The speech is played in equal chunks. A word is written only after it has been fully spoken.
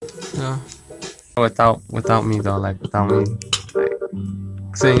Yeah. Without me though, like without me, like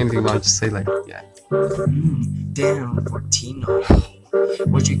saying anything about it, just say like, yeah. Damn, Fortino.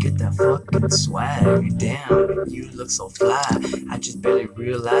 Where'd you get that fucking swag? Damn, you look so fly. I just barely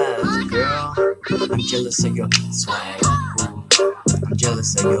realized, girl. I'm jealous of your swag. Ooh. I'm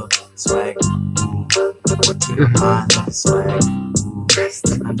jealous of your swag. Ooh. Fortino, my swag. Ooh.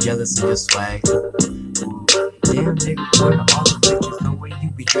 I'm jealous of your swag. Ooh. Damn, nigga, where are all the pictures? No way you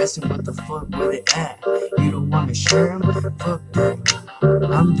be dressing. What the fuck, where they at? You don't wanna share them? Fuck that.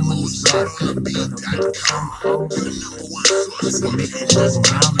 I'm doing this back. Some hoes. Listen, make it go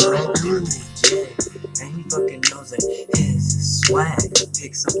around the road. Yeah. And he fucking knows that his swag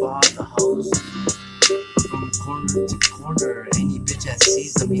picks up all the hoes from corner to corner. Any bitch that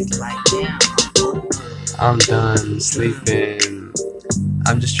sees him, he's like, damn, I'm over. I'm done sleeping.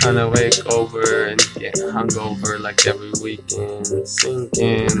 I'm just trying to wake over and get hungover like every weekend.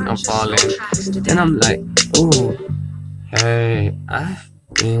 Sinking, I'm falling. Then I'm like, ooh, hey, I've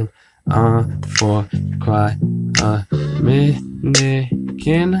been on for quite a minute.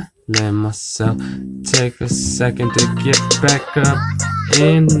 Can I let myself take a second to get back up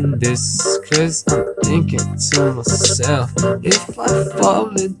in this? Cause I'm thinking to myself, if I fall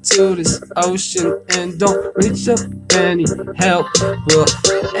into this ocean and don't reach up any help, will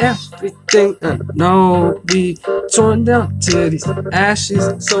everything I know be torn down to these ashes?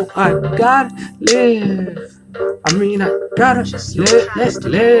 So I gotta live. I mean, I gotta live,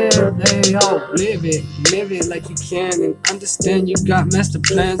 hey yo, live it like you can, and understand you got master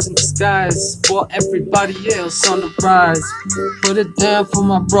plans in disguise for everybody else on the rise. Put it down for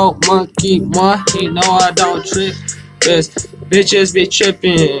my broke monkey, he know I don't trip. Cause bitches be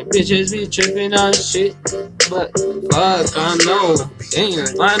tripping on shit, but fuck, I know,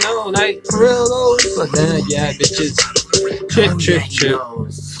 damn, I know, like for real though, but then yeah, bitches trip.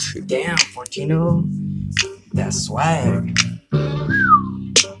 Damn, Fortino. That swag,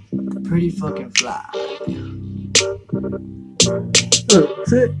 pretty fucking fly.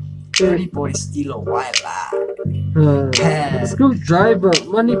 Pretty boy steal a white lie. Screwdriver,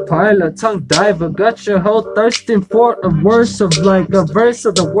 money pilot, tongue diver, got your hoe thirsting for a verse of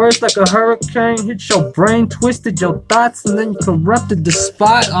the worst, like a hurricane hit your brain, twisted your thoughts, and then you corrupted the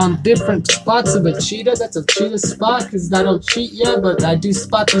spot on different spots of a cheetah. That's a cheetah spot, cause I don't cheat yet, but I do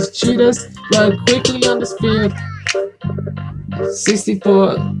spot these cheetahs run quickly on this field.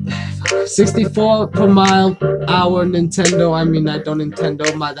 64 per mile hour Nintendo. I mean, I don't Nintendo.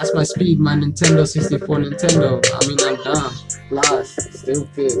 That's my speed, my Nintendo 64 Nintendo. I mean, I'm dumb, lost,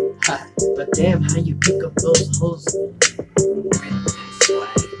 stupid. But damn, how you pick up those hoes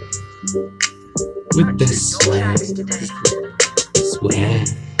with the swag?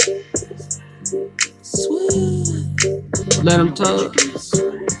 Let them talk.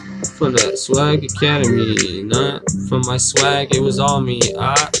 From the Swag Academy, not from my swag, it was all me.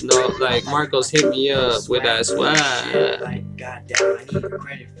 I know, like Marcos hit me up with that swag. Like, goddamn, I need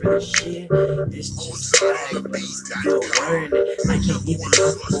credit for this shit. This just swag, no word. I can't even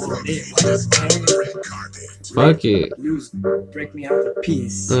afford it. Fuck it. News, break me out a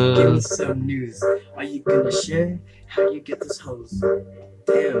piece. Give me some news. Are you gonna share how you get this hose?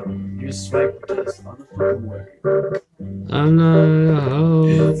 Damn, your swag does all the fucking work. I'm not a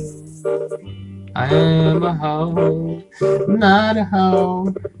hoe. I am a hoe, not a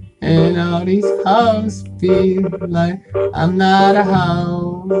hoe. And all these hoes be like, I'm not a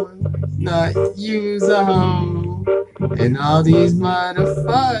hoe, not you's a hoe. And all these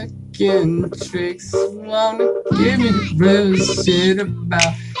motherfucking tricks wanna give me real shit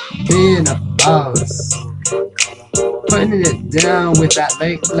about being a boss. Putting it down with that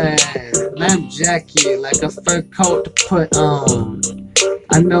Lakeland lamp jacket, like a fur coat to put on.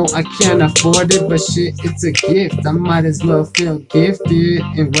 I know I can't afford it, but shit, it's a gift. I might as well feel gifted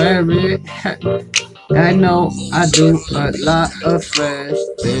and wear it. I know I do a lot of fresh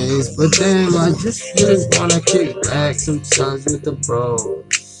things, but damn, I just really wanna kick back sometimes with the bros.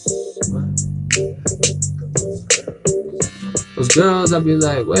 Those girls, I'll be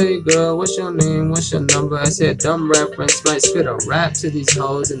like, wait girl, what's your name, what's your number? I said dumb reference, might spit a rap to these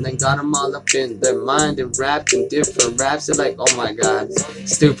hoes, and then got them all up in their mind and rapped in different raps. They're like, oh my god,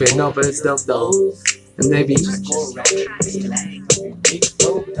 stupid, no, but it's dope though. And they be Big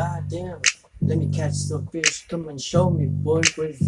goddamn. Let me catch some fish, come and show me, boy, where's